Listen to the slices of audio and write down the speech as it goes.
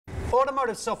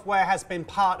Automotive software has been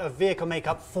part of vehicle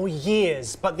makeup for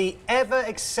years, but the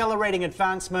ever-accelerating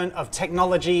advancement of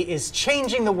technology is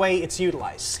changing the way it's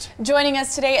utilized. Joining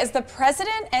us today is the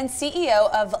president and CEO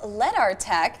of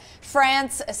LeddarTech,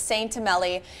 France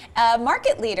Saint-Amélie, a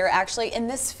market leader actually in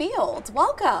this field.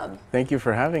 Welcome. Thank you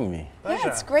for having me. Yeah,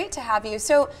 it's great to have you.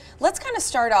 So let's kind of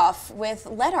start off with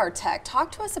LeddarTech. Talk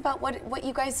to us about what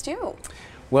you guys do.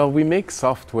 Well, we make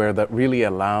software that really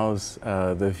allows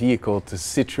the vehicle to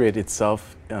situate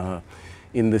itself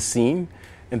in the scene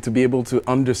and to be able to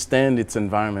understand its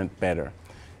environment better.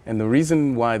 And the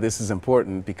reason why this is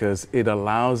important, because it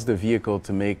allows the vehicle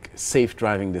to make safe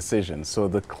driving decisions. So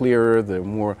the clearer, the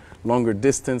more longer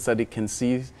distance that it can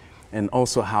see, and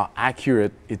also how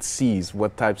accurate it sees,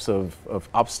 what types of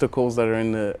obstacles that are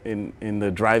in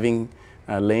the driving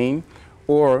lane,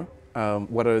 or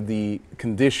what are the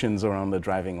conditions around the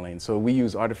driving lane. So we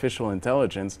use artificial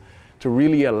intelligence to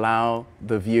really allow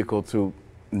the vehicle to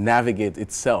navigate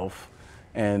itself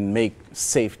and make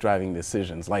safe driving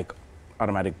decisions like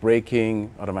automatic braking,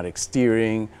 automatic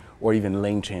steering, or even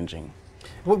lane changing.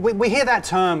 We hear that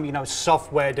term,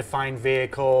 software-defined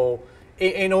vehicle,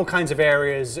 in all kinds of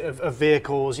areas of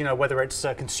vehicles, whether it's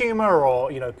consumer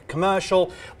or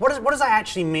commercial. What does that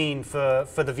actually mean for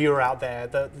the viewer out there?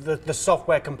 The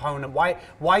software component.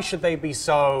 Why should they be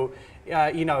so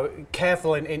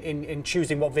careful in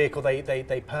choosing what vehicle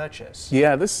they purchase?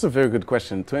 Yeah, this is a very good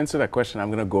question. To answer that question, I'm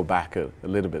going to go back a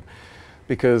little bit,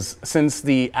 because since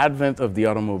the advent of the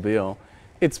automobile,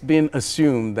 it's been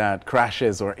assumed that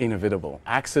crashes are inevitable.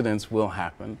 Accidents will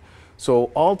happen.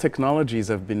 So all technologies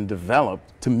have been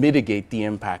developed to mitigate the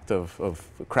impact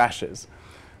of crashes.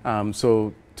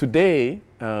 So today,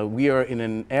 we are in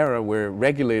an era where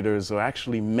regulators are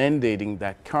actually mandating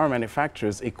that car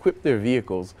manufacturers equip their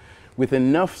vehicles with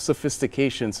enough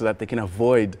sophistication so that they can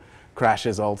avoid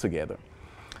crashes altogether.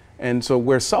 And so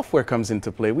where software comes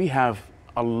into play, we have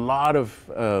a lot of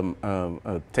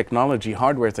technology,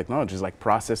 hardware technologies like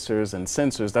processors and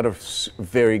sensors that are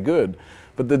very good.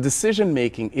 But the decision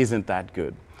making isn't that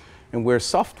good. And where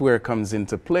software comes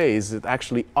into play is it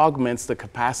actually augments the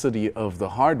capacity of the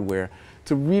hardware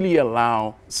to really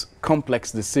allow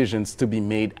complex decisions to be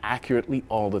made accurately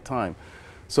all the time.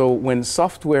 So when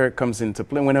software comes into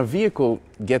play, when a vehicle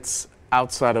gets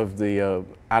outside of the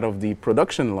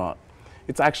production lot,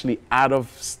 it's actually out of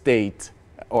state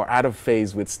or out of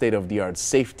phase with state-of-the-art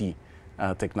safety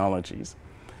technologies.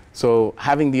 So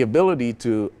having the ability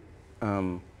to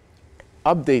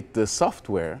update the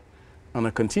software on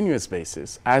a continuous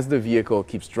basis. As the vehicle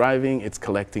keeps driving, it's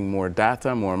collecting more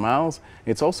data, more miles.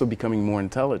 It's also becoming more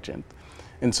intelligent.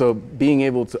 And so being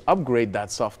able to upgrade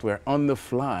that software on the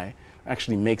fly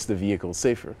actually makes the vehicle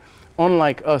safer.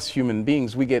 Unlike us human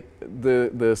beings,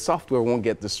 the software won't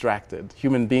get distracted.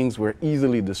 Human beings were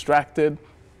easily distracted.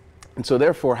 And so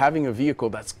therefore, having a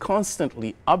vehicle that's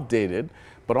constantly updated,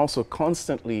 but also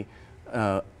constantly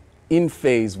in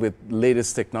phase with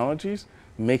latest technologies,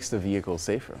 makes the vehicle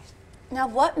safer. Now,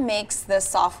 what makes the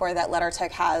software that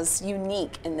LeddarTech has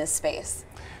unique in this space?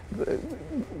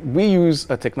 We use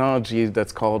a technology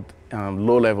that's called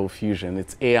low-level fusion.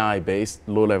 It's AI-based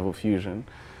low-level fusion.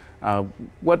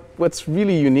 What's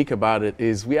really unique about it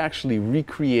is we actually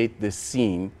recreate this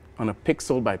scene on a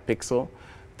pixel by pixel,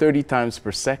 30 times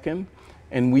per second,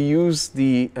 and we use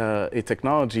a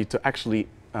technology to actually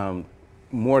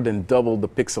more than double the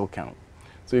pixel count.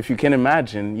 So if you can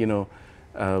imagine,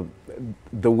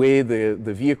 the way the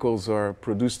vehicles are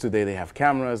produced today, they have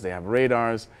cameras, they have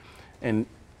radars, and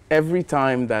every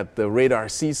time that the radar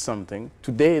sees something,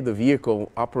 today the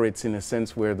vehicle operates in a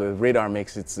sense where the radar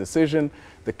makes its decision,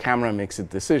 the camera makes its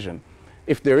decision.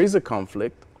 If there is a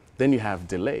conflict, then you have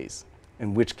delays,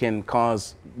 and which can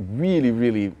cause really,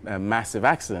 really massive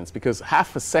accidents, because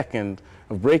half a second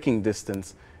of braking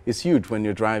distance is huge when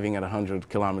you're driving at 100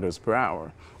 kilometers per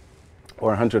hour or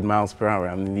 100 miles per hour.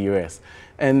 I'm in the US.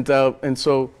 And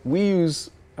so we use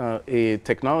a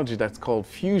technology that's called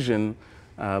fusion,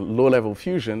 low-level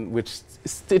fusion, which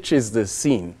stitches the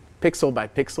scene pixel by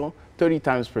pixel, 30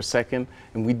 times per second,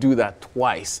 and we do that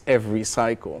twice every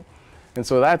cycle. And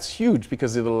so that's huge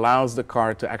because it allows the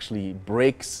car to actually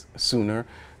brake sooner,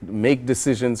 make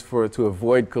decisions to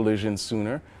avoid collisions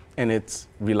sooner, and it's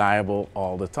reliable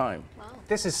all the time. Wow.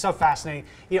 This is so fascinating.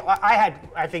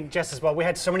 I think just as well, we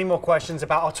had so many more questions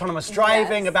about autonomous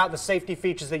driving, about the safety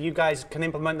features that you guys can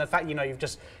implement. The fact,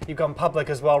 you've gone public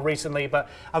as well recently, but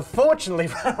unfortunately,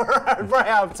 we're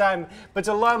out of time. But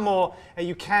to learn more,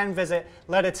 you can visit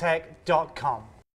LeddarTech.com.